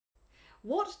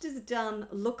What does done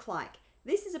look like?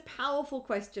 This is a powerful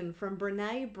question from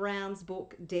Brene Brown's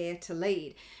book, Dare to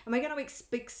Lead. And we're going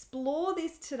to explore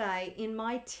this today in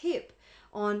my tip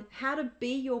on how to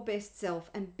be your best self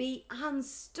and be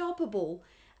unstoppable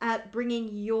at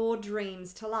bringing your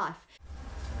dreams to life.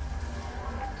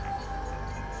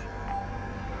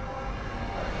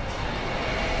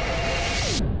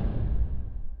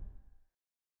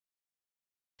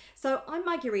 So I'm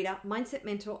Margarita, mindset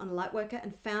mentor and lightworker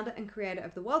and founder and creator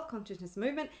of the Wealth Consciousness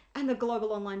Movement and the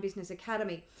Global Online Business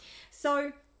Academy.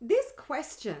 So this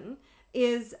question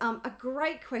is a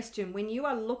great question when you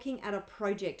are looking at a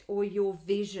project or your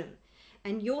vision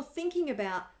and you're thinking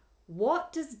about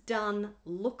what does done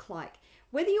look like?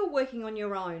 Whether you're working on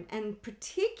your own, and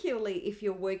particularly if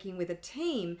you're working with a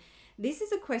team, this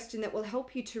is a question that will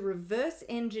help you to reverse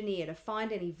engineer, to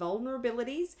find any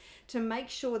vulnerabilities, to make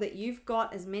sure that you've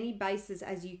got as many bases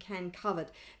as you can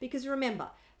covered. Because remember,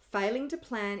 failing to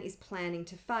plan is planning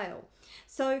to fail.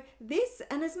 So this,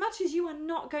 and as much as you are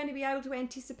not going to be able to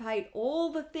anticipate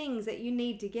all the things that you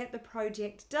need to get the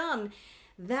project done,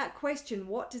 that question,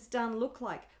 what does done look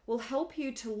like, will help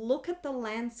you to look at the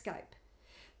landscape,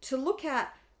 to look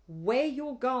at where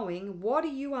you're going,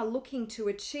 what you are looking to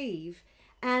achieve,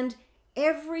 and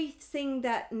everything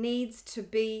that needs to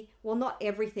be, well, not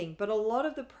everything, but a lot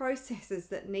of the processes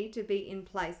that need to be in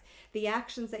place, the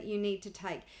actions that you need to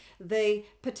take, the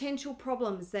potential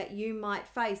problems that you might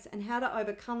face and how to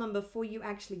overcome them before you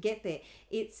actually get there.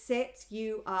 It sets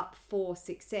you up for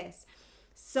success.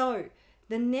 So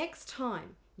the next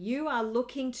time you are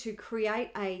looking to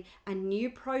create a new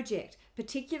project,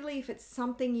 particularly if it's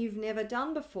something you've never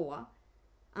done before,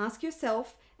 ask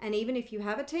yourself, and even if you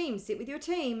have a team, sit with your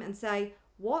team and say,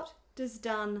 what does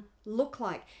done look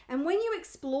like? And when you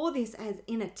explore this as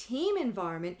in a team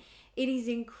environment, it is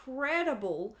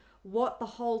incredible what the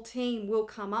whole team will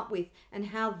come up with and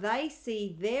how they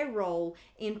see their role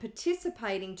in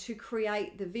participating to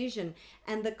create the vision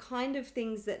and the kind of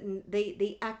things that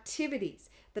the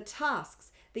activities, the tasks,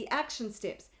 the action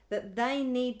steps that they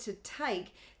need to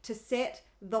take to set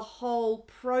the whole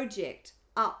project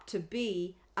up to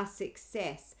be a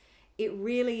success. It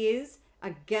really is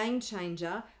a game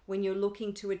changer when you're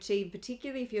looking to achieve,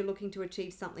 particularly if you're looking to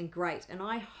achieve something great. And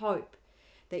I hope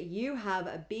that you have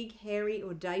a big, hairy,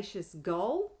 audacious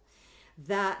goal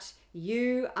that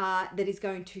is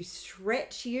going to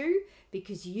stretch you,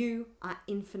 because you are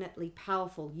infinitely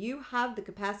powerful. You have the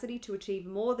capacity to achieve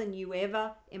more than you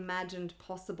ever imagined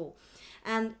possible.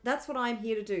 And that's what I'm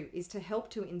here to do, is to help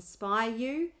to inspire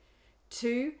you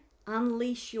to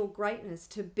unleash your greatness,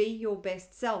 to be your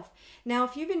best self. Now,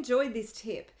 if you've enjoyed this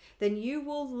tip, then you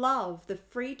will love the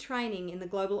free training in the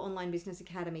Global Online Business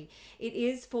Academy. It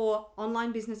is for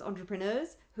online business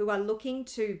entrepreneurs who are looking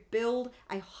to build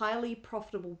a highly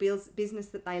profitable business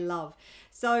that they love.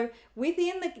 So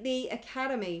within the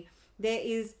Academy, there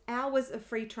is hours of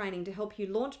free training to help you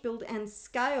launch, build, and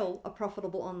scale a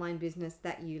profitable online business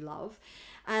that you love.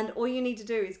 And all you need to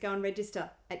do is go and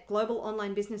register at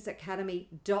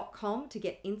globalonlinebusinessacademy.com to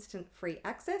get instant free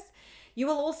access. You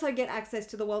will also get access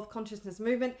to the Wealth Consciousness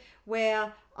Movement,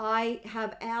 where I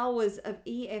have hours of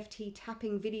EFT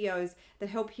tapping videos that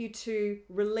help you to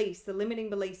release the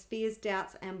limiting beliefs, fears,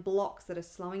 doubts, and blocks that are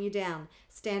slowing you down,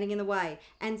 standing in the way,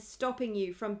 and stopping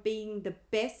you from being the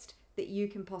best that you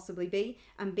can possibly be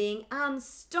and being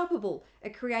unstoppable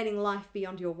at creating life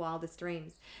beyond your wildest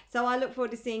dreams. So I look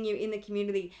forward to seeing you in the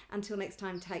community. Until next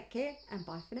time, take care and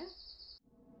bye for now.